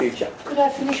future. Could I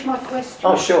finish my question?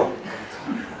 Oh, sure.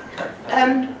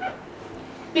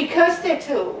 Because they're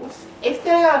tools, if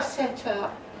they are set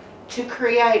up to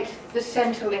create the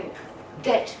Centrelink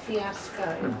debt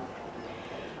fiasco,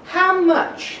 how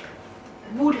much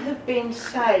would have been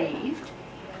saved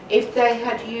if they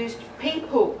had used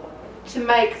people to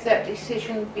make that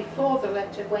decision before the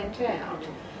letter went out?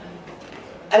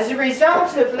 As a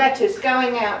result of letters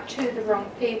going out to the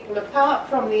wrong people, apart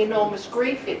from the enormous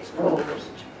grief it's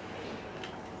caused,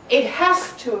 it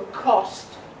has to have cost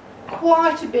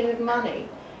quite a bit of money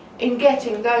in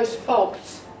getting those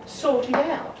faults sorted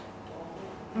out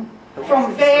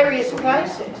from various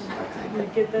places.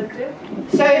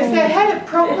 So if they had a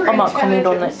proper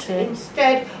intelligence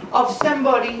instead of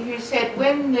somebody who said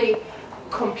when the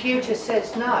computer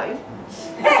says no.